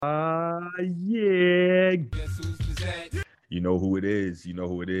Yeah. You know who it is. You know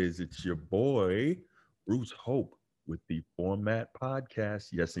who it is. It's your boy, Bruce Hope, with the Format Podcast.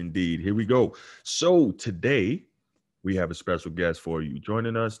 Yes, indeed. Here we go. So today we have a special guest for you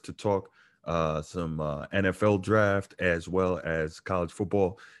joining us to talk some NFL draft as well as college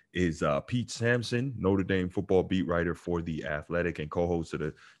football is Pete Sampson, Notre Dame football beat writer for The Athletic and co-host of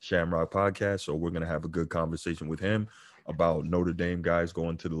the Shamrock Podcast. So we're going to have a good conversation with him about Notre Dame guys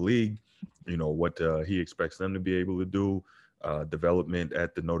going to the league, you know, what he expects them to be able to do, development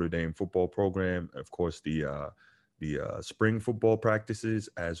at the Notre Dame football program, of course, the spring football practices,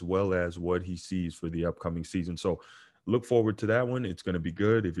 as well as what he sees for the upcoming season. So look forward to that one. It's going to be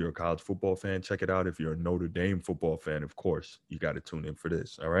good. If you're a college football fan, check it out. If you're a Notre Dame football fan, of course, you got to tune in for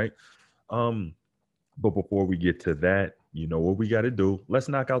this. All right. Um, but before we get to that, you know what we got to do. Let's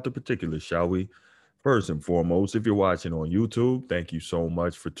knock out the particulars, shall we? First and foremost, if you're watching on YouTube, thank you so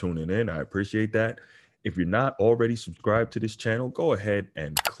much for tuning in. I appreciate that. If you're not already subscribed to this channel, go ahead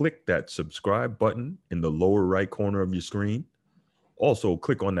and click that subscribe button in the lower right corner of your screen. Also,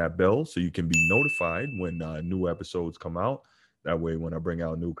 click on that bell so you can be notified when new episodes come out. That way, when I bring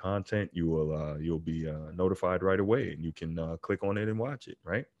out new content, you'll be notified right away, and you can click on it and watch it.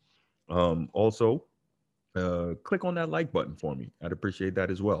 Right. Also, click on that like button for me. I'd appreciate that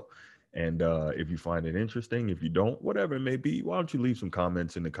as well. And if you find it interesting, if you don't, whatever it may be, why don't you leave some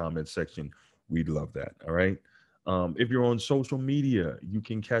comments in the comments section? We'd love that. All right. If you're on social media, you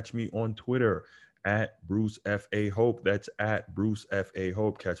can catch me on Twitter at Bruce F.A. Hope. That's at Bruce F.A.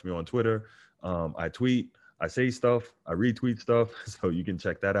 Hope. Catch me on Twitter. I tweet, I say stuff, I retweet stuff. So you can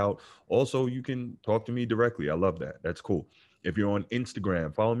check that out. Also, you can talk to me directly. I love that. That's cool. If you're on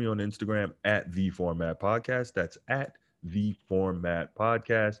Instagram, follow me on Instagram at The Format Podcast. That's at The Format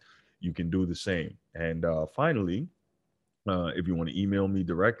Podcast. You can do the same. And finally, if you want to email me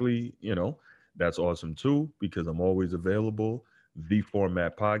directly, you know, that's awesome too, because I'm always available. The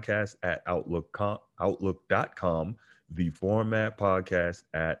Format Podcast at outlook.com. The Format Podcast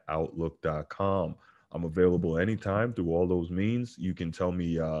at outlook.com. I'm available anytime through all those means. You can tell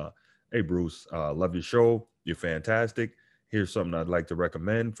me, hey, Bruce, love your show. You're fantastic. Here's something I'd like to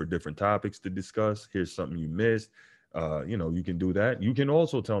recommend for different topics to discuss. Here's something you missed. You know, you can do that. You can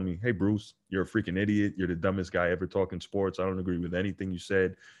also tell me, hey, Bruce, you're a freaking idiot. You're the dumbest guy ever talking sports. I don't agree with anything you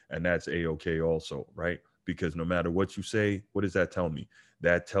said. And that's A-okay also, right? Because no matter what you say, what does that tell me?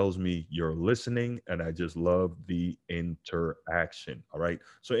 That tells me you're listening, and I just love the interaction, all right?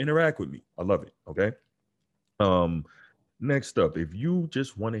 So interact with me. I love it, okay? Next up, if you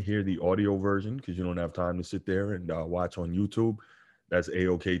just want to hear the audio version because you don't have time to sit there and watch on YouTube, that's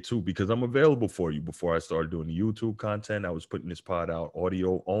A-okay too, because I'm available for you. Before I started doing the YouTube content, I was putting this pod out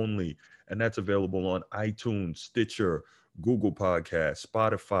audio only, and that's available on iTunes, Stitcher, Google Podcasts,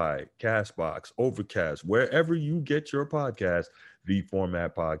 Spotify, Castbox, Overcast, wherever you get your podcast. The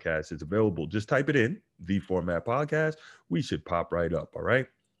Format Podcast is available. Just type it in, The Format Podcast. We should pop right up, all right?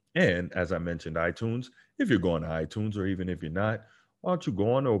 And as I mentioned, iTunes, if you're going to iTunes, or even if you're not, why don't you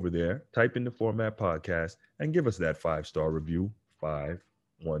go on over there, type in The Format Podcast, and give us that 5-star review. 5,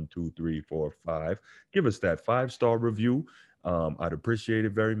 1, 2, 3, 4, 5. Give us that 5-star review. I'd appreciate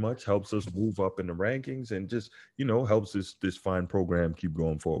it very much. Helps us move up in the rankings and just, you know, helps this fine program keep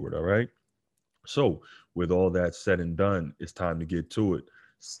going forward. All right. So with all that said and done, it's time to get to it.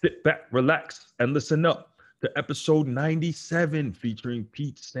 Sit back, relax, and listen up to episode 97 featuring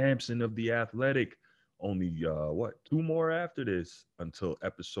Pete Sampson of The Athletic. Only, 2 more after this until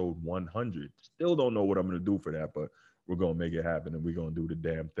episode 100. Still don't know what I'm going to do for that, but we're going to make it happen, and we're going to do the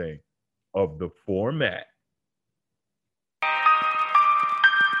damn thing of the format.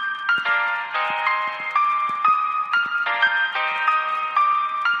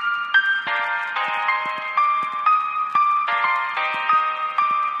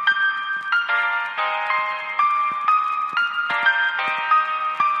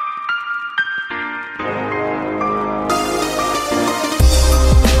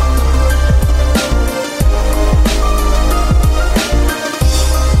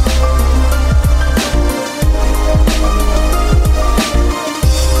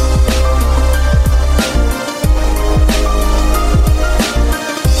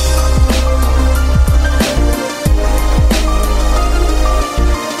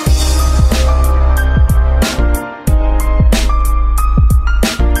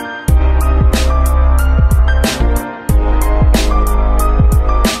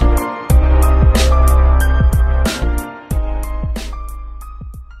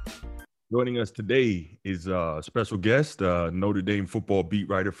 Joining us today is a special guest, Notre Dame football beat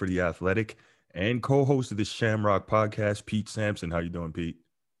writer for The Athletic and co-host of the Shamrock Podcast, Pete Sampson. How you doing, Pete?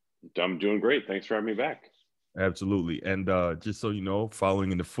 I'm doing great. Thanks for having me back. Absolutely. And just so you know,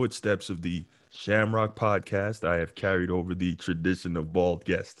 following in the footsteps of the Shamrock podcast, I have carried over the tradition of bald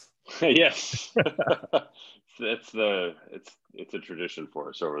guests. Yes, it's a tradition for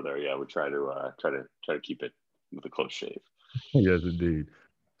us over there. Yeah, we try to keep it with a close shave. Yes, indeed.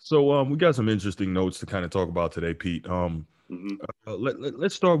 So we got some interesting notes to kind of talk about today, Pete. Hmm.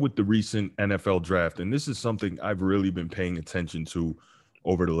 Let's start with the recent NFL draft, and this is something I've really been paying attention to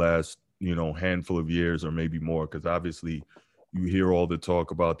over the last handful of years or maybe more, because obviously you hear all the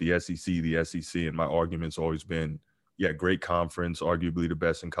talk about the SEC, and my argument's always been, yeah, great conference, arguably the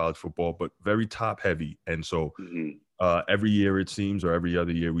best in college football, but very top heavy, and so Hmm. every year it seems, or every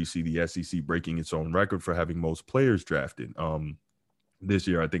other year, we see the SEC breaking its own record for having most players drafted. This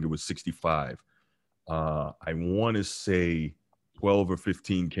year I think it was 65. I want to say 12 or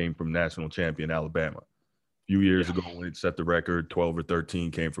 15 came from national champion Alabama. A few years Yeah. ago when it set the record, 12 or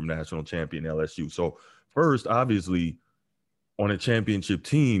 13 came from national champion LSU. So first, obviously, on a championship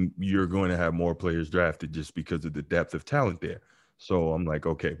team, you're going to have more players drafted just because of the depth of talent there. So I'm like,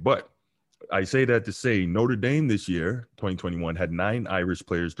 okay. But I say that to say Notre Dame this year, 2021, had 9 Irish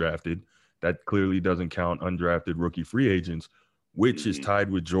players drafted. That clearly doesn't count undrafted rookie free agents, which is Hmm.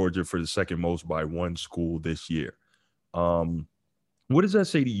 tied with Georgia for the second most by one school this year. Um, what does that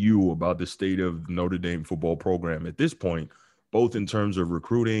say to you about the state of Notre Dame football program at this point, both in terms of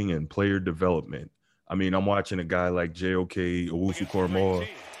recruiting and player development? I mean, I'm watching a guy like JOK Owusu-Koramoah.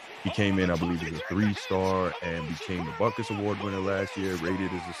 He came in, I believe, as a 3-star and became the Buckus Award winner last year,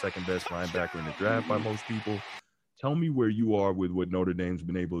 rated as the second best linebacker in the draft by most people. Tell me where you are with what Notre Dame's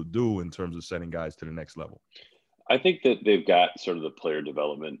been able to do in terms of setting guys to the next level. I think that they've got sort of the player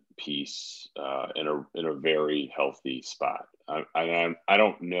development piece in a very healthy spot. I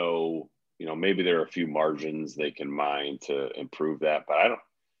don't know, maybe there are a few margins they can mine to improve that, but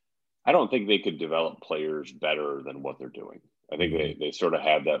I don't think they could develop players better than what they're doing. I think Mm-hmm. they sort of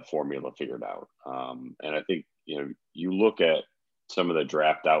have that formula figured out. And I think, you look at some of the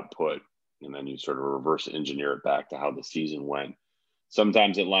draft output and then you sort of reverse engineer it back to how the season went.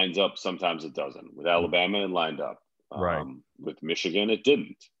 Sometimes it lines up, sometimes it doesn't. With Alabama, it lined up. Right. With Michigan, it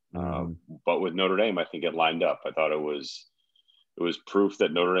didn't. Mm-hmm. But with Notre Dame, I think it lined up. I thought it was proof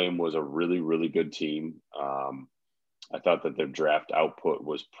that Notre Dame was a really, really good team. I thought that their draft output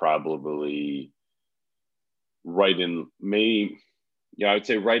was probably right in maybe, yeah, I would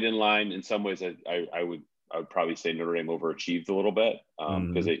say right in line. In some ways, I would probably say Notre Dame overachieved a little bit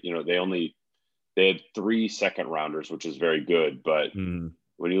because Mm-hmm. they had 3 second rounders, which is very good. But Mm-hmm.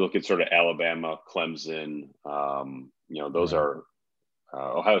 when you look at sort of Alabama, Clemson, those Right. are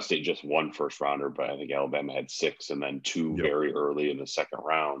Ohio State just 1 first rounder, but I think Alabama had 6 and then 2 Yep. very early in the second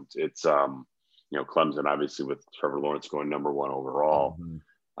round. It's Clemson obviously with Trevor Lawrence going number 1 overall.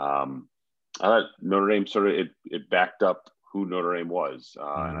 Mm-hmm. Um, I thought Notre Dame sort of it backed up who Notre Dame was, and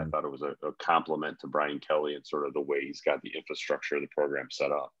I Mm-hmm. thought it was a compliment to Brian Kelly and sort of the way he's got the infrastructure of the program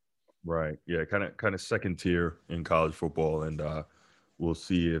set up. Right. Yeah. Kind of second tier in college football, and we'll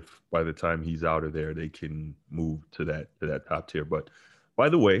see if by the time he's out of there, they can move to that top tier. But by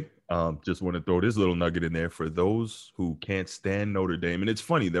the way, just want to throw this little nugget in there for those who can't stand Notre Dame, and it's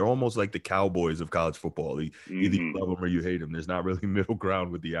funny, they're almost like the Cowboys of college football. Either you Mm-hmm. love them or you hate them. There's not really middle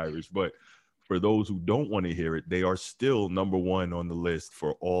ground with the Irish. But for those who don't want to hear it, they are still number one on the list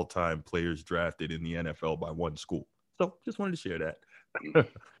for all-time players drafted in the NFL by one school. So just wanted to share that.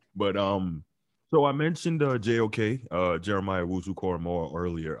 But so I mentioned JOK, Jeremiah Wusu Koramoah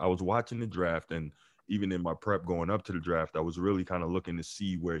earlier. I was watching the draft, and even in my prep going up to the draft, I was really kind of looking to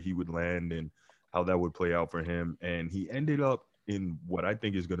see where he would land and how that would play out for him. And he ended up in what I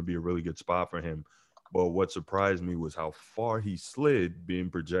think is going to be a really good spot for him. But what surprised me was how far he slid, being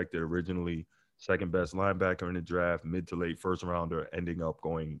projected originally second best linebacker in the draft, mid to late first rounder, ending up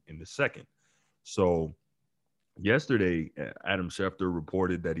going in the second. So yesterday, Adam Schefter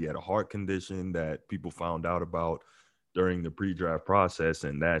reported that he had a heart condition that people found out about during the pre-draft process,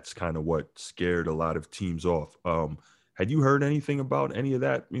 and that's kind of what scared a lot of teams off. Had you heard anything about any of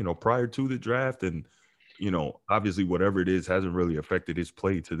that, prior to the draft? And obviously, whatever it is hasn't really affected his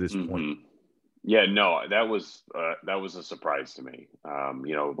play to this point. Mm-hmm. Yeah, no, that was a surprise to me.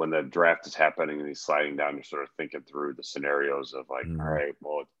 When the draft is happening and he's sliding down, you're sort of thinking through the scenarios of like, all Mm-hmm. right,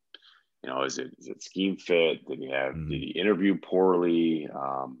 well, is it scheme fit? Did Mm-hmm. he interview poorly?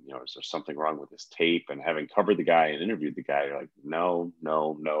 Is there something wrong with his tape? And having covered the guy and interviewed the guy, you're like, no,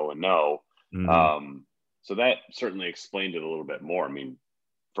 no, no, and no. Mm-hmm. So that certainly explained it a little bit more. I mean,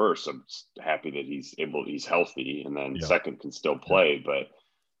 first, I'm happy that he's healthy, and then Yeah. second, can still Yeah. play. But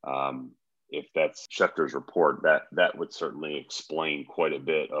if that's Schefter's report, that would certainly explain quite a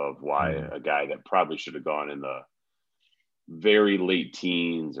bit of why a guy that probably should have gone in the very late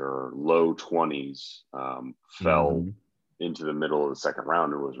teens or low 20s fell into the middle of the second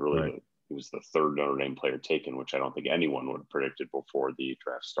round and was really he was the third Notre Dame player taken, which I don't think anyone would have predicted before the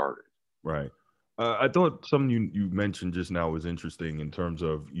draft started. Right. I thought something you mentioned just now was interesting in terms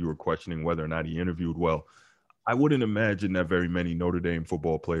of you were questioning whether or not he interviewed well. I wouldn't imagine that very many Notre Dame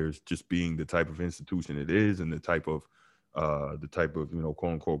football players, just being the type of institution it is and the type of quote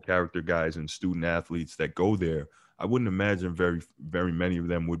unquote character guys and student athletes that go there, I wouldn't imagine very many of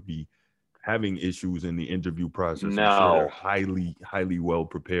them would be having issues in the interview process. No. I'm sure they're highly well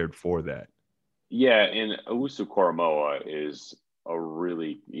prepared for that. Yeah, and Owusu Koromoa is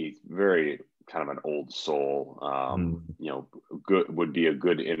he's very kind of an old soul. Would be a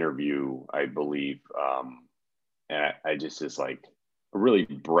good interview, I believe. And I just is like a really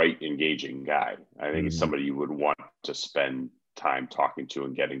bright, engaging guy. I think he's somebody you would want to spend time talking to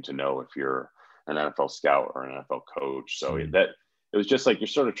and getting to know if you're an NFL scout or an NFL coach. So that it was just like you're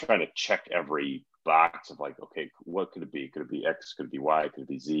sort of trying to check every box of like, okay, what could it be? Could it be X? Could it be Y? Could it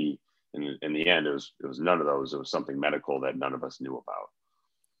be Z? And in the end, it was none of those. It was something medical that none of us knew about.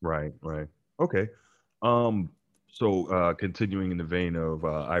 Right. Okay. So continuing in the vein of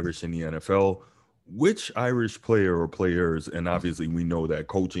Irish in the NFL, which Irish player or players, and obviously we know that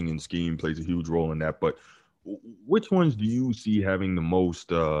coaching and scheme plays a huge role in that, but which ones do you see having the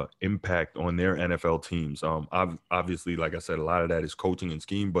most impact on their NFL teams? Obviously, like I said, a lot of that is coaching and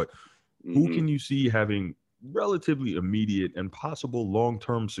scheme, but who can you see having relatively immediate and possible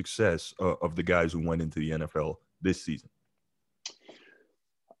long-term success of the guys who went into the NFL this season?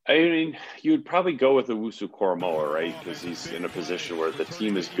 I mean, you would probably go with Owusu Koromoa, right? Because he's in a position where the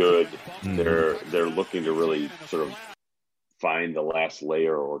team is good. They're looking to really sort of find the last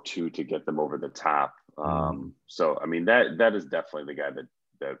layer or two to get them over the top. So, I mean, that is definitely the guy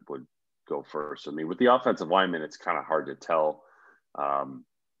that would go first. I mean, with the offensive lineman, it's kind of hard to tell. I'm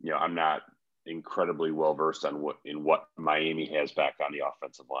not incredibly well versed on what Miami has back on the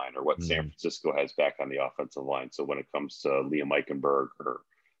offensive line or what San Francisco has back on the offensive line. So when it comes to Liam Eichenberg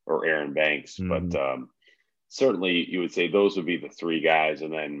or Aaron Banks, but certainly you would say those would be the three guys.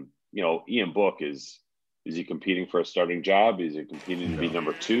 And then, Ian Book is he competing for a starting job? Is he competing to be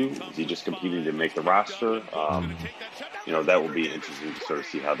number two? Is he just competing to make the roster? That will be interesting to sort of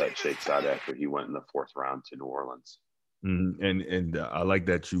see how that shakes out after he went in the fourth round to New Orleans. And I like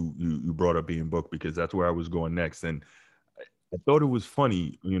that you brought up Ian Book, because that's where I was going next. And I thought it was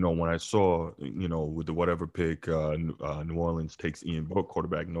funny, when I saw, with the whatever pick, New Orleans takes Ian Book,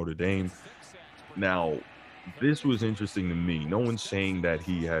 quarterback, Notre Dame. Now, this was interesting to me. No one's saying that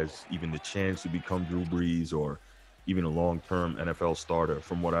he has even the chance to become Drew Brees or even a long-term NFL starter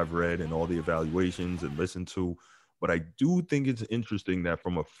from what I've read and all the evaluations and listened to. But I do think it's interesting that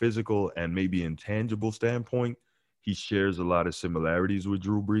from a physical and maybe intangible standpoint, he shares a lot of similarities with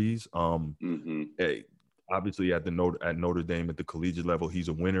Drew Brees. Obviously at Notre Dame at the collegiate level, he's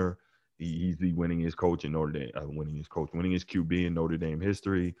a winner. He's the winningest coach in Notre Dame, winningest QB in Notre Dame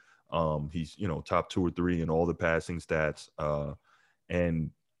history. He's, top 2 or 3 in all the passing stats.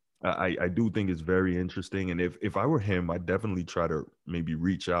 And I do think it's very interesting. And if I were him, I'd definitely try to maybe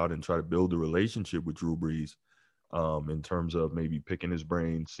reach out and try to build a relationship with Drew Brees in terms of maybe picking his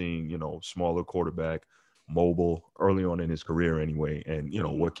brain, seeing, smaller quarterback, mobile early on in his career anyway. And,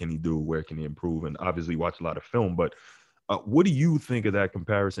 what can he do? Where can he improve? And obviously watch a lot of film. But what do you think of that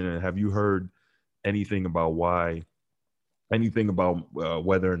comparison? And have you heard anything about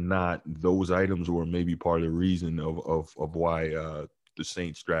whether or not those items were maybe part of the reason of why the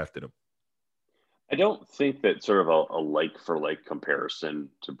Saints drafted him? I don't think that sort of a like for like comparison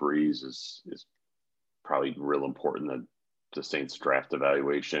to Brees is probably real important in the Saints draft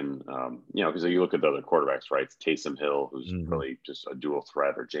evaluation. Because you look at the other quarterbacks, right? It's Taysom Hill, who's really just a dual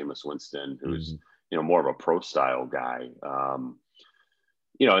threat, or Jameis Winston, who's more of a pro style guy.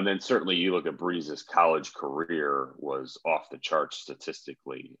 And then certainly you look at Brees' college career was off the charts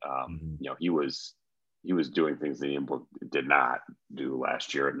statistically. He was doing things that Ian Book did not do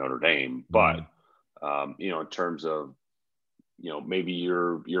last year at Notre Dame. But, in terms of, maybe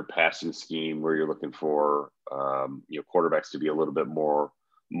your passing scheme where you're looking for, quarterbacks to be a little bit more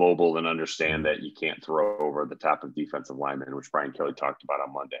mobile and understand that you can't throw over the top of defensive linemen, which Brian Kelly talked about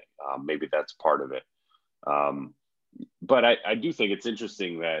on Monday. Maybe that's part of it. But I do think it's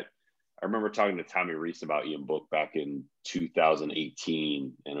interesting that I remember talking to Tommy Reese about Ian Book back in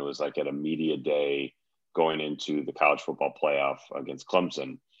 2018, and it was like at a media day going into the college football playoff against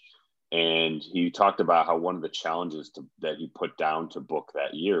Clemson. And he talked about how one of the challenges that he put down to Book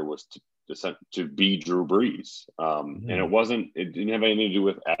that year was to be Drew Brees. And it didn't have anything to do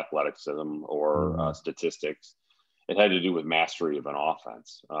with athleticism or statistics. It had to do with mastery of an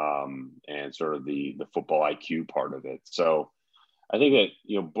offense and sort of the football IQ part of it. So I think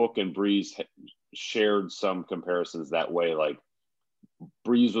that, Book and Brees shared some comparisons that way. Like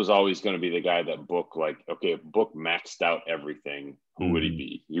Brees was always going to be the guy that Book, like, okay, if Book maxed out everything, who would he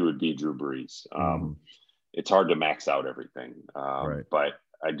be? He would be Drew Brees. It's hard to max out everything. But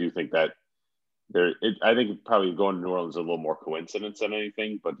I do think that I think probably going to New Orleans is a little more coincidence than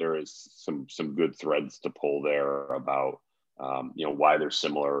anything, but there is some good threads to pull there about, why they're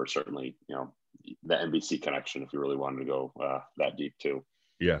similar, or certainly, the NBC connection, if you really wanted to go that deep too.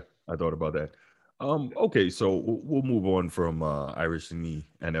 Yeah, I thought about that. Okay, so we'll move on from Irish in the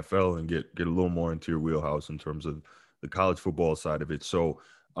NFL and get a little more into your wheelhouse in terms of the college football side of it. So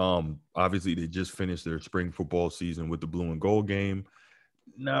obviously they just finished their spring football season with the blue and gold game.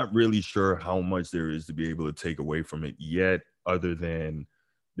 Not really sure how much there is to be able to take away from it yet, other than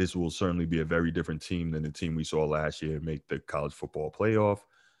this will certainly be a very different team than the team we saw last year make the college football playoff.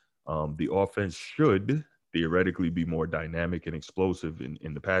 The offense should theoretically be more dynamic and explosive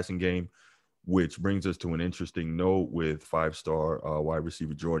in the passing game, which brings us to an interesting note with five-star wide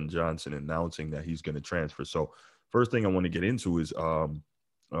receiver Jordan Johnson announcing that he's going to transfer. So first thing I want to get into is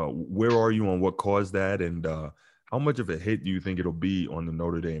where are you on what caused that, and how much of a hit do you think it'll be on the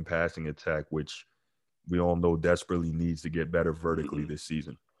Notre Dame passing attack, which we all know desperately needs to get better vertically this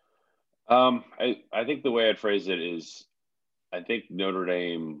season? I think the way I'd phrase it is, I think Notre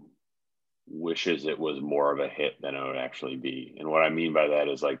Dame wishes it was more of a hit than it would actually be. And what I mean by that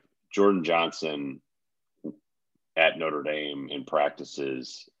is, like, Jordan Johnson at Notre Dame in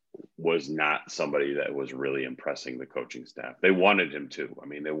practices was not somebody that was really impressing the coaching staff. They wanted him to. I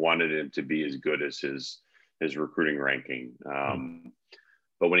mean, they wanted him to be as good as his recruiting ranking.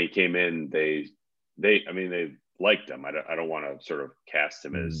 But when he came in, they liked him. I don't want to sort of cast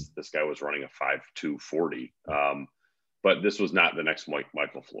him as this guy was running a 5.2 40. But this was not the next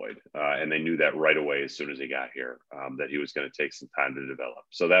Michael Floyd. And they knew that right away as soon as he got here, that he was going to take some time to develop.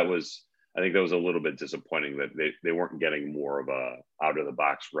 So I think that was a little bit disappointing that they weren't getting more of a out of the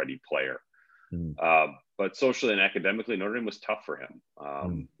box ready player. But socially and academically, Notre Dame was tough for him.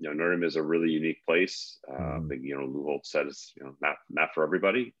 Notre Dame is a really unique place. I think, Lou Holtz said it's, not for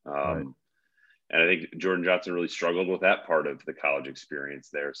everybody. And I think Jordan Johnson really struggled with that part of the college experience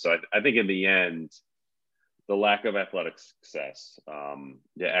there. So I think in the end, the lack of athletic success,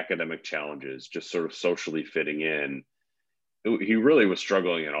 the academic challenges, just sort of socially fitting in, he really was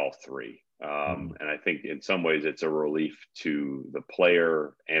struggling in all three. And I think in some ways it's a relief to the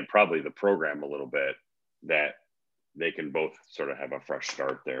player and probably the program a little bit that they can both sort of have a fresh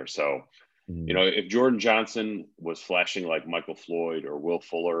start there. So, if Jordan Johnson was flashing like Michael Floyd or Will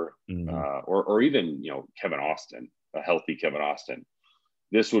Fuller, or even, Kevin Austin, a healthy Kevin Austin,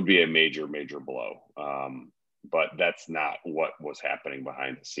 this would be a major, major blow. But that's not what was happening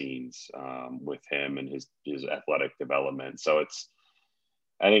behind the scenes with him and his athletic development. So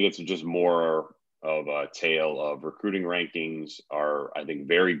I think it's just more of a tale of recruiting rankings are, I think,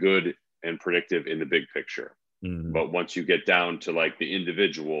 very good and predictive in the big picture. But once you get down to like the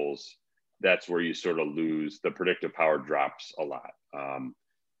individuals, that's where you sort of lose. The predictive power drops a lot.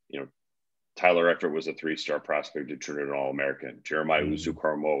 Tyler Eckert was a 3-star prospect that turned into an All-American. Jeremiah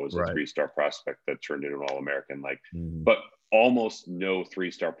Usu-Carmo was a 3-star prospect that turned into an All-American. But almost no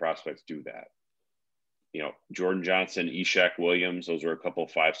 3-star prospects do that. Jordan Johnson, Ishaq Williams, those were a couple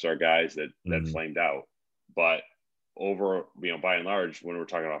of 5-star guys that flamed out. But over, by and large, when we're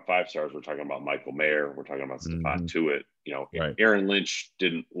talking about 5-stars, we're talking about Michael Mayer, we're talking about Stephon Tuitt. Aaron Lynch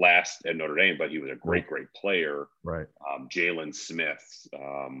didn't last at Notre Dame, but he was a great player. Jalen Smith.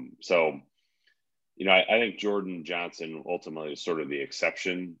 I think Jordan Johnson ultimately is sort of the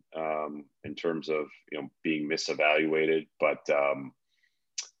exception in terms of, being misevaluated. But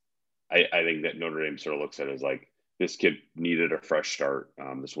I think that Notre Dame sort of looks at it as like, this kid needed a fresh start.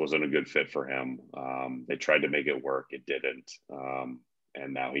 This wasn't a good fit for him. They tried to make it work. It didn't.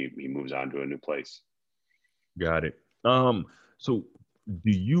 And now he moves on to a new place. Got it. So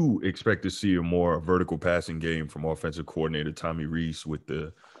do you expect to see a more vertical passing game from offensive coordinator Tommy Rees with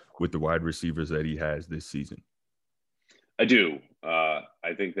the wide receivers that he has this season? I do.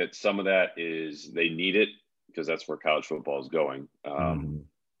 I think that some of that is they need it because that's where college football is going.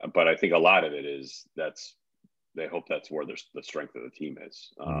 But I think a lot of it is they hope that's where the strength of the team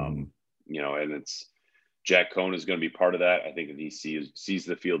is. And it's Jack Cohn is going to be part of that. I think that he sees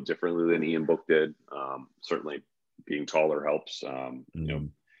the field differently than Ian Book did. Certainly being taller helps, and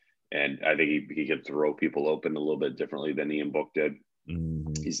I think he can throw people open a little bit differently than Ian Book did.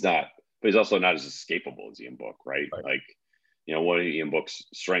 He's not but he's also not as escapable as Ian Book, right? Right. Like, one of Ian Book's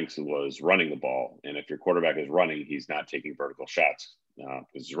strengths was running the ball. And if your quarterback is running, he's not taking vertical shots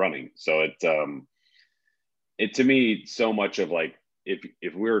because he's running. So it to me, so much of like,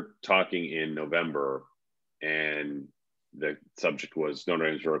 if we're talking in November and the subject was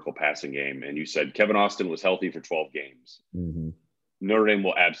Notre Dame's vertical passing game, and you said Kevin Austin was healthy for 12 games, Notre Dame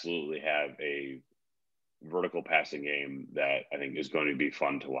will absolutely have a vertical passing game that I think is going to be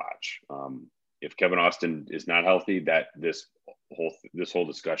fun to watch. If Kevin Austin is not healthy, that this whole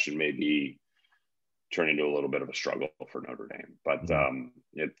discussion may be turn into a little bit of a struggle for Notre Dame. But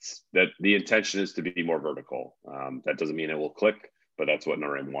it's that the intention is to be more vertical. That doesn't mean it will click, but that's what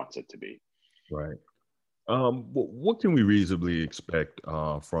Notre Dame wants it to be. Right. What can we reasonably expect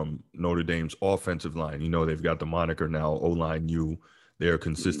from Notre Dame's offensive line? They've got the moniker now, O-line U. They're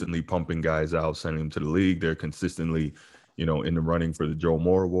consistently pumping guys out, sending them to the league. They're consistently, in the running for the Joe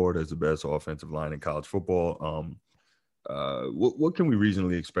Moore Award as the best offensive line in college football. What can we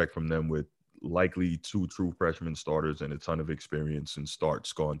reasonably expect from them with likely 2 true freshman starters and a ton of experience and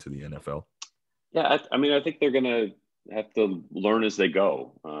starts going to the NFL? Yeah, I mean, I think they're going to have to learn as they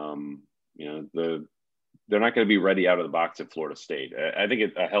go. They're not going to be ready out of the box at Florida State. I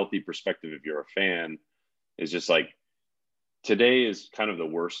think a healthy perspective, if you're a fan, is just like today is kind of the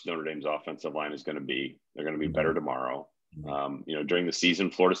worst Notre Dame's offensive line is going to be. They're going to be better tomorrow. During the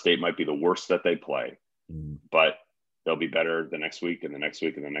season, Florida State might be the worst that they play, but they'll be better the next week and the next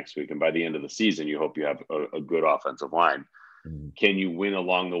week and the next week. And by the end of the season, you hope you have a good offensive line. Can you win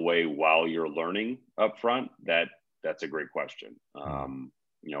along the way while you're learning up front? That's a great question.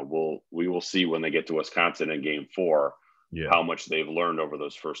 We will see when they get to Wisconsin in game 4, how much they've learned over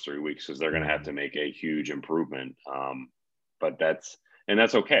those first 3 weeks, because they're going to have to make a huge improvement. But that's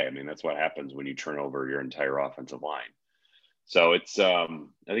okay. I mean, that's what happens when you turn over your entire offensive line. So it's, I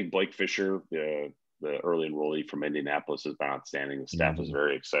think Blake Fisher, the early enrollee from Indianapolis, has been outstanding. The staff is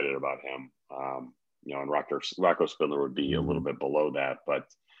very excited about him. And Rocco Spindler would be a little bit below that, but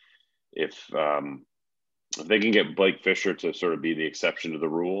if they can get Blake Fisher to sort of be the exception to the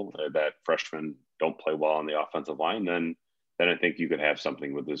rule that freshmen don't play well on the offensive line, then I think you could have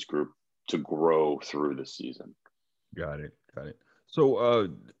something with this group to grow through the season. Got it. So,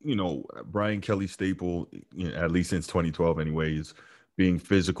 Brian Kelly staple, at least since 2012 anyways, being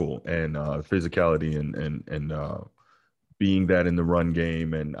physical and physicality and being that in the run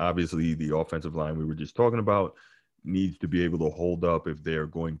game. And obviously the offensive line we were just talking about needs to be able to hold up if they're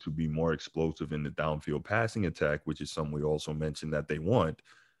going to be more explosive in the downfield passing attack, which is something we also mentioned that they want.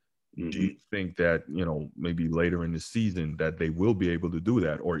 Do you think that, maybe later in the season that they will be able to do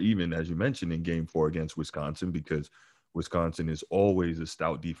that? Or even, as you mentioned, in game 4 against Wisconsin, because Wisconsin is always a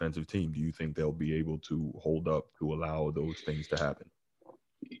stout defensive team. Do you think they'll be able to hold up to allow those things to happen?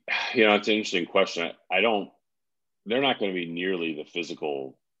 It's an interesting question. They're not going to be nearly the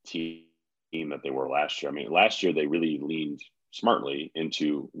physical team that they were last year. I mean, last year they really leaned smartly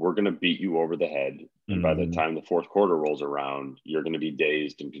into, we're going to beat you over the head. And by the time the fourth quarter rolls around, you're going to be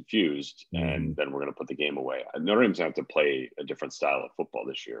dazed and confused. And then we're going to put the game away. Notre Dame's going to have to play a different style of football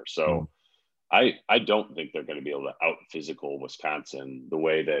this year. So I don't think they're going to be able to out physical Wisconsin the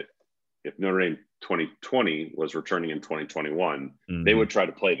way that if Notre Dame 2020 was returning in 2021, they would try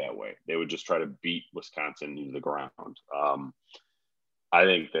to play that way. They would just try to beat Wisconsin into the ground. I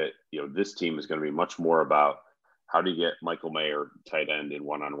think that, this team is going to be much more about how do you get Michael Mayer tight end in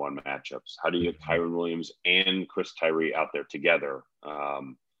one-on-one matchups? How do you get Kyron Williams and Chris Tyree out there together?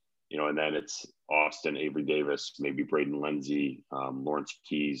 And then it's Austin, Avery Davis, maybe Braden Lindsey, Lawrence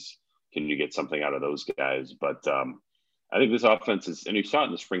Keys. Can you get something out of those guys? But I think this offense is, and you saw it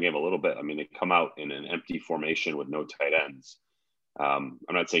in the spring game a little bit. I mean, they come out in an empty formation with no tight ends. I'm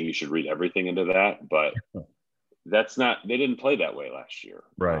not saying you should read everything into that, but they didn't play that way last year.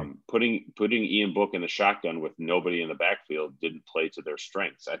 Right. Putting Ian Book in the shotgun with nobody in the backfield didn't play to their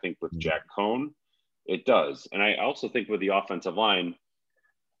strengths. I think with Jack Cohn, it does. And I also think with the offensive line,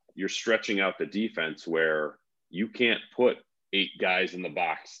 you're stretching out the defense where you can't put 8 guys in the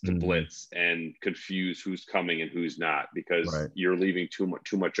box to blitz and confuse who's coming and who's not, because you're leaving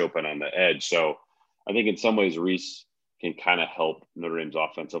too much open on the edge. So I think in some ways Reese can kind of help Notre Dame's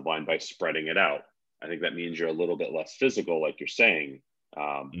offensive line by spreading it out. I think that means you're a little bit less physical, like you're saying.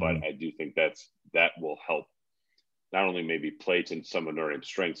 But I do think that will help not only maybe play to some of Notre Dame's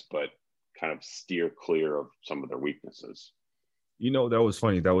strengths, but kind of steer clear of some of their weaknesses. That was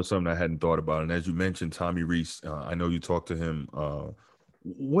funny. That was something I hadn't thought about. And as you mentioned, Tommy Reese, I know you talked to him.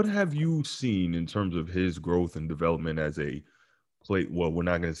 What have you seen in terms of his growth and development as a play? Well, we're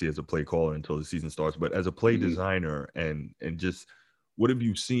not going to see as a play caller until the season starts, but as a play designer and just what have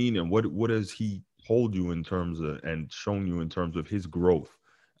you seen, and what has he told you in terms of and shown you in terms of his growth?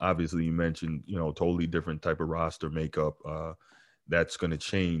 Obviously, you mentioned, totally different type of roster makeup. That's going to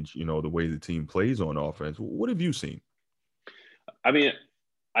change, the way the team plays on offense. What have you seen? I mean,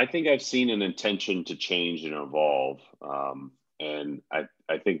 I think I've seen an intention to change and evolve. And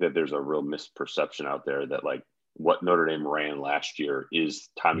I think that there's a real misperception out there that like what Notre Dame ran last year is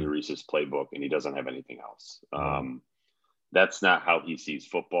Tommy Rees's playbook and he doesn't have anything else. That's not how he sees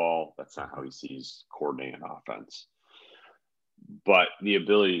football. That's not how he sees coordinating offense. But the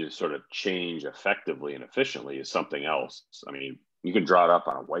ability to sort of change effectively and efficiently is something else. I mean, you can draw it up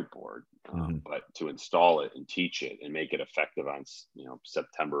on a whiteboard, but to install it and teach it and make it effective on,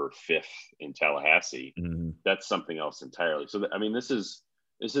 September 5th in Tallahassee, that's something else entirely. So, I mean, this is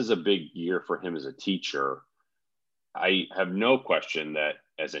a big year for him as a teacher. I have no question that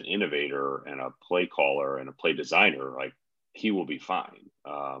as an innovator and a play caller and a play designer, like he will be fine.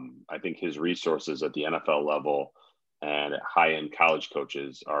 I think his resources at the NFL level and at high-end college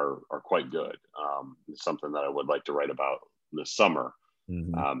coaches are quite good. It's something that I would like to write about this summer.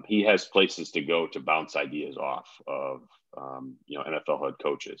 He has places to go to bounce ideas off of, NFL head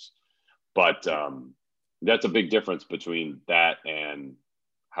coaches. But that's a big difference between that and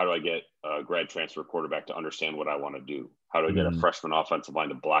how do I get a grad transfer quarterback to understand what I want to do? How do I get a freshman offensive line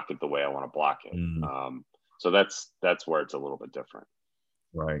to block it the way I want to block it? So that's where it's a little bit different.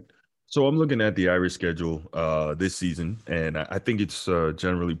 Right. So I'm looking at the Irish schedule this season, and I think it's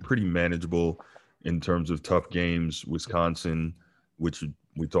generally pretty manageable in terms of tough games. Wisconsin, which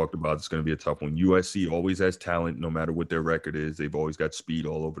we talked about, it's going to be a tough one. USC always has talent, no matter what their record is. They've always got speed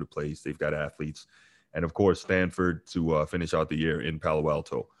all over the place. They've got athletes. And, of course, Stanford to finish out the year in Palo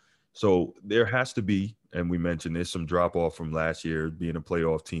Alto. So there has to be, and we mentioned there's some drop-off from last year being a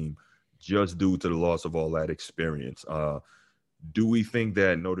playoff team just due to the loss of all that experience. Do we think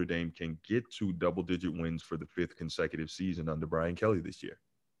that Notre Dame can get to double-digit wins for the 5th consecutive season under Brian Kelly this year?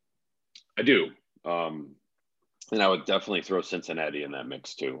 I do. And I would definitely throw Cincinnati in that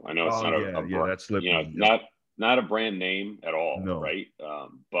mix too. I know it's that's not a brand name at all, no. Right?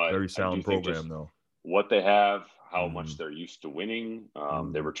 But very sound program though. What they have, how much they're used to winning.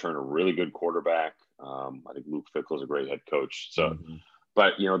 They return a really good quarterback. I think Luke Fickell is a great head coach. So,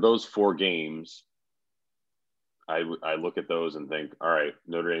 but those 4 games, I look at those and think, all right,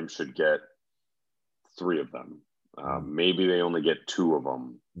 Notre Dame should get 3 of them. Maybe they only get 2 of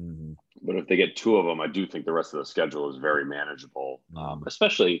them. But if they get 2 of them, I do think the rest of the schedule is very manageable.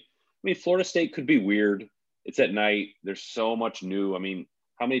 Especially, I mean, Florida State could be weird. It's at night. There's so much new. I mean,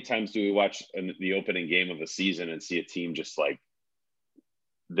 how many times do we watch the opening game of a season and see a team just like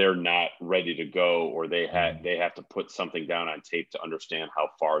they're not ready to go, or they have to put something down on tape to understand how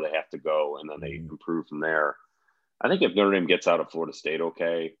far they have to go, and then they improve from there. I think if Notre Dame gets out of Florida State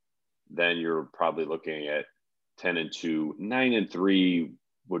okay, then you're probably looking at 10-2. 9-3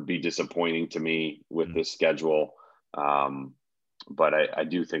 would be disappointing to me with this schedule. But I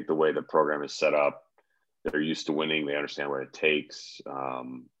do think the way the program is set up, they're used to winning. They understand what it takes.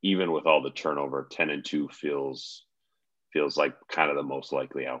 Even with all the turnover, 10-2 feels like kind of the most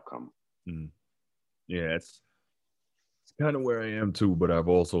likely outcome. Yeah, it's kind of where I am too, but I've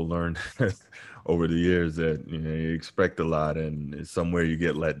also learned over the years that you expect a lot and somewhere you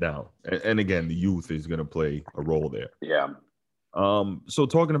get let down. And again, the youth is going to play a role there. Yeah. So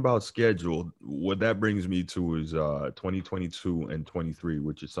talking about schedule, what that brings me to is 2022 and 23,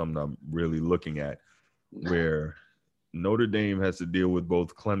 which is something I'm really looking at, where Notre Dame has to deal with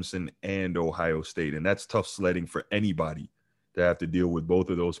both Clemson and Ohio State. And that's tough sledding for anybody to have to deal with both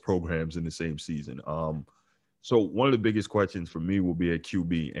of those programs in the same season. So one of the biggest questions for me will be at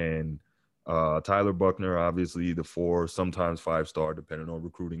QB, and Tyler Buchner, obviously the 4, sometimes 5-star, depending on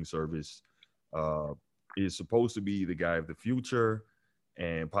recruiting service, is supposed to be the guy of the future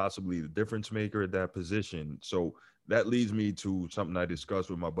and possibly the difference maker at that position. So that leads me to something I discussed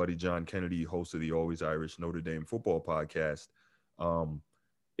with my buddy John Kennedy, host of the Always Irish Notre Dame football podcast.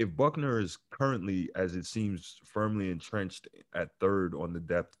 If Buchner is currently, as it seems, firmly entrenched at 3rd on the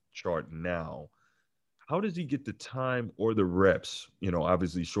depth chart now, how does he get the time or the reps,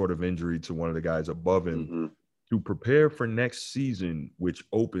 obviously short of injury to one of the guys above him, to prepare for next season, which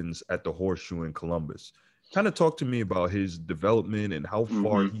opens at the Horseshoe in Columbus? Kind of talk to me about his development and how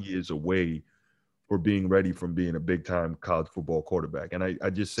far he is away for being ready from being a big-time college football quarterback. And I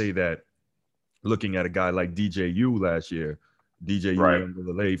just say that looking at a guy like DJU last year,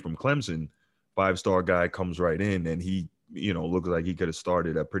 DJU from Clemson, 5-star guy comes right in, and he, looks like he could have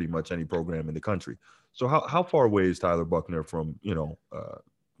started at pretty much any program in the country. So how far away is Tyler Buchner from,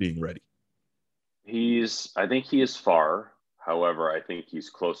 being ready? I think he is far. However, I think he's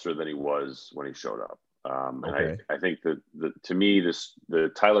closer than he was when he showed up. And Okay. I think that to me,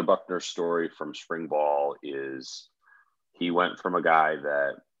 the Tyler Buckner story from spring ball is he went from a guy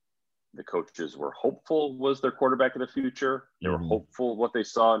that the coaches were hopeful was their quarterback of the future. They were hopeful what they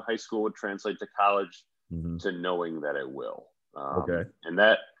saw in high school would translate to college, to knowing that it will. Okay. And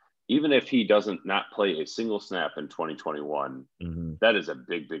that even if he doesn't not play a single snap in 2021, that is a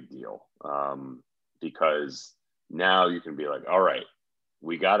big, big deal. Because now you can be like, all right,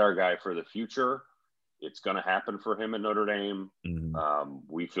 we got our guy for the future. It's going to happen for him at Notre Dame.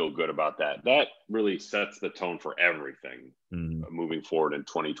 We feel good about that. That really sets the tone for everything moving forward in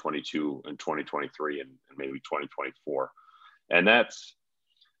 2022 and 2023 and maybe 2024. And that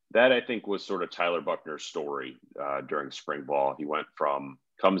I think was sort of Tyler Buckner's story during spring ball. He went from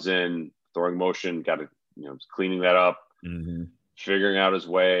comes in, throwing motion, got to, cleaning that up, figuring out his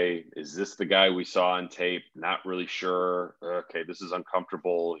way. Is this the guy we saw on tape? Not really sure. Okay, this is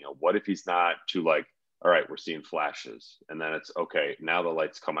uncomfortable. What if he's not? To like, all right, we're seeing flashes. And then it's okay, now the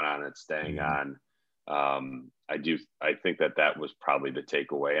light's coming on and it's staying on. I think that was probably the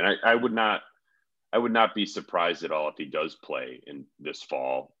takeaway. And I would not be surprised at all if he does play in this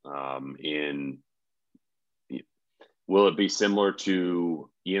fall. Will it be similar to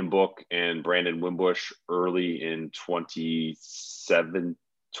Ian Book and Brandon Wimbush early in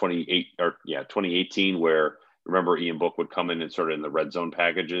 2018, where remember Ian Book would come in and sort of in the red zone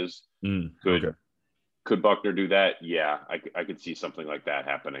packages? Could Buckner do that? Yeah, I could see something like that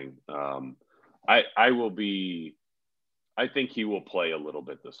happening. I think he will play a little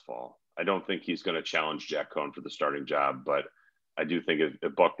bit this fall. I don't think he's going to challenge Jack Cohn for the starting job, but I do think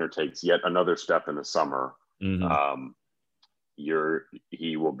if Buckner takes yet another step in the summer,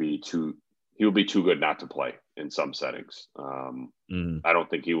 he will be too good not to play in some settings. I don't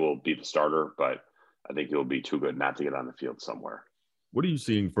think he will be the starter, but I think he'll be too good not to get on the field somewhere. What are you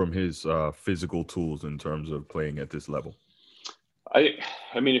seeing from his physical tools in terms of playing at this level? I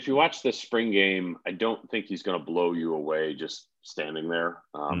mean, if you watch this spring game, I don't think he's going to blow you away just standing there.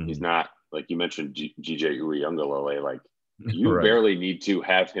 He's not, like you mentioned, GJ Uyunglele. Like, you barely need to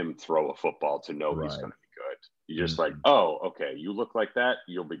have him throw a football to know he's going to be good. You're just like, oh, okay, you look like that,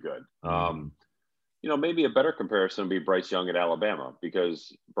 you'll be good. Maybe a better comparison would be Bryce Young at Alabama,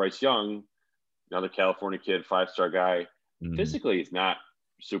 because Bryce Young, another California kid, 5-star guy, physically he's not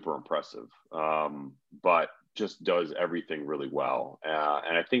super impressive, but just does everything really well.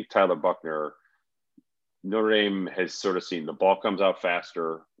 And I think Tyler Buckner, Notre Dame has sort of seen the ball comes out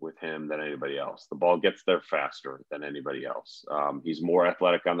faster with him than anybody else. The ball gets there faster than anybody else. He's more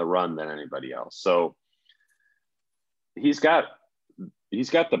athletic on the run than anybody else. So he's got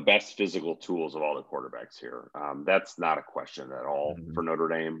the best physical tools of all the quarterbacks here. That's not a question at all for Notre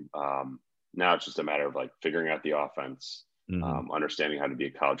Dame. Now it's just a matter of like figuring out the offense, understanding how to be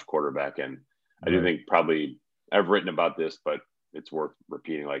a college quarterback. And I do think probably I've written about this, but it's worth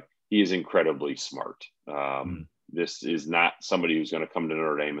repeating. Like, he is incredibly smart. This is not somebody who's going to come to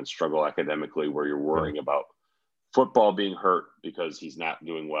Notre Dame and struggle academically, where you're worrying about football being hurt because he's not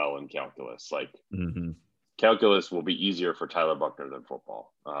doing well in calculus. Like, calculus will be easier for Tyler Buckner than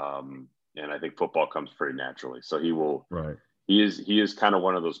football. And I think football comes pretty naturally. So he will. He is kind of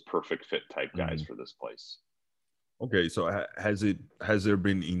one of those perfect fit type guys for this place. Okay, so has there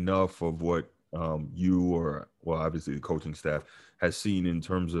been enough of what obviously the coaching staff has seen in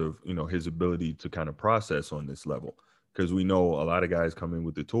terms of his ability to kind of process on this level? Because we know a lot of guys come in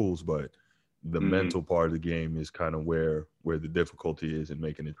with the tools, but the mental part of the game is kind of where the difficulty is in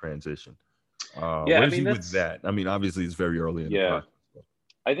making the transition. Where is he with that? I mean, obviously it's very early in the process.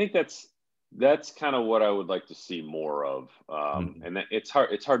 I think that's kind of what I would like to see more of. And that it's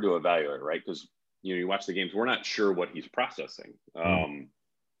hard to evaluate, right? Because you watch the games, we're not sure what he's processing.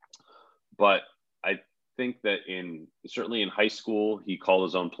 But I think that certainly in high school, he called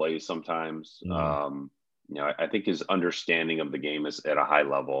his own plays sometimes. I think his understanding of the game is at a high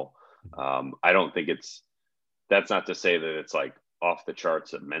level. I don't think that's not to say that it's like off the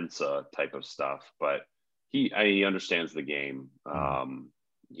charts at Mensa type of stuff, but he understands the game. I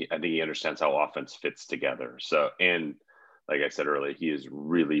think he understands how offense fits together. So, and like I said earlier, he is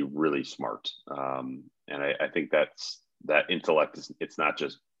really, really smart. And I think that intellect it's not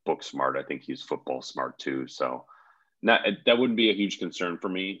just book smart. I think he's football smart too. So that wouldn't be a huge concern for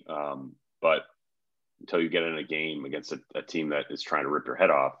me. But until you get in a game against a team that is trying to rip your head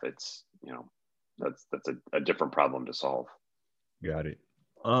off, it's, that's a different problem to solve. Got it.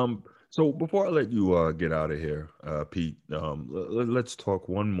 So before I let you get out of here, Pete, let's talk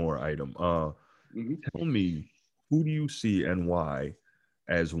one more item. Tell me, who do you see and why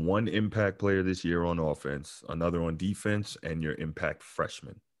as one impact player this year on offense, another on defense, and your impact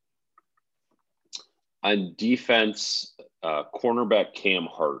freshman. On defense, cornerback Cam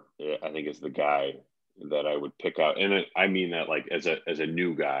Hart, I think, is the guy that I would pick out. And I mean that like as a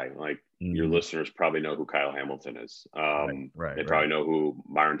new guy. Like your listeners probably know who Kyle Hamilton is. They probably know who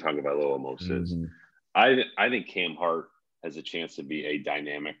Myron Tagovailoa is. I think Cam Hart has a chance to be a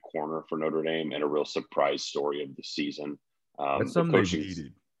dynamic corner for Notre Dame and a real surprise story of the season. That's something they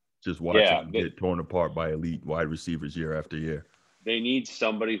needed. Just watching them get torn apart by elite wide receivers year after year. They need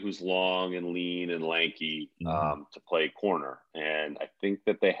somebody who's long and lean and lanky to play corner. And I think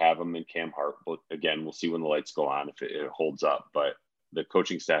that they have him in Cam Hart. But again, we'll see when the lights go on if it holds up. But the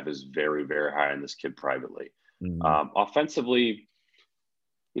coaching staff is very, very high on this kid privately. Offensively,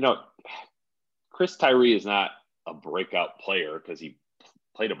 Chris Tyree is not a breakout player because he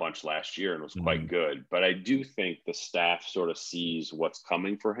played a bunch last year and was quite good. But I do think the staff sort of sees what's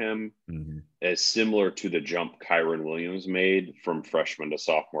coming for him as similar to the jump Kyron Williams made from freshman to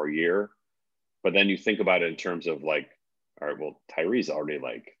sophomore year. But then you think about it in terms of like, all right, well, Tyree's already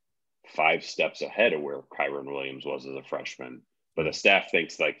like 5 steps ahead of where Kyron Williams was as a freshman. But the staff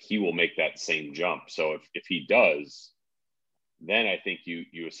thinks like he will make that same jump. So if he does, then I think you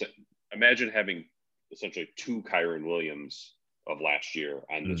imagine having essentially 2 Kyron Williams of last year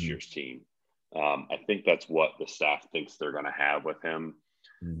on this year's team. I think that's what the staff thinks they're going to have with him.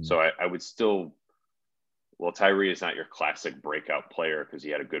 So I would still, well, Tyree is not your classic breakout player because he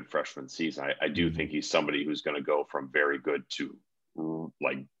had a good freshman season. I do think he's somebody who's going to go from very good to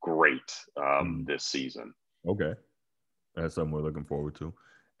like great this season. Okay. That's something we're looking forward to.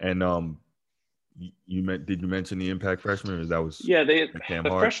 And did you mention the impact freshman? Or that was the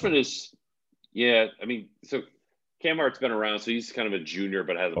freshman is I mean, so Cam Hart's been around, so he's kind of a junior,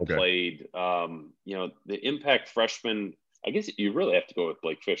 but hasn't played. The impact freshman, I guess you really have to go with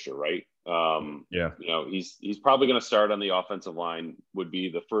Blake Fisher, right? He's probably going to start on the offensive line, would be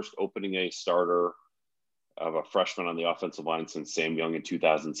the first opening day starter of a freshman on the offensive line since Sam Young in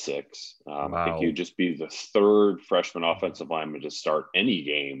 2006. I think he'd just be the 3rd freshman offensive lineman to start any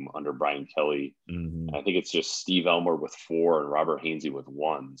game under Brian Kelly. I think it's just Steve Elmer with 4 and Robert Hainsey with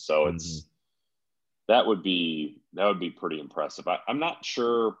 1. So that would be pretty impressive. I'm not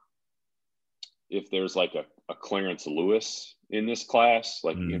sure if there's like a Clarence Lewis in this class,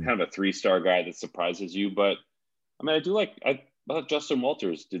 like kind of a 3-star guy that surprises you. But I mean, I thought Justin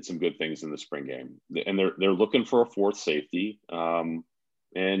Walters did some good things in the spring game, and they're looking for a 4th safety, and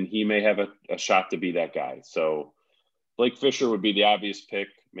he may have a shot to be that guy. So Blake Fisher would be the obvious pick.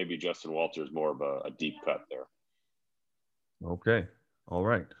 Maybe Justin Walters more of a deep cut there. Okay. All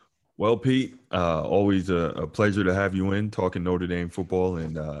right. Well, Pete, always a pleasure to have you in talking Notre Dame football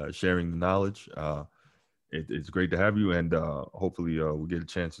and sharing the knowledge. It's great to have you, and hopefully we'll get a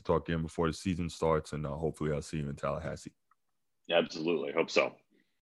chance to talk again before the season starts, and hopefully I'll see you in Tallahassee. Absolutely. Hope so.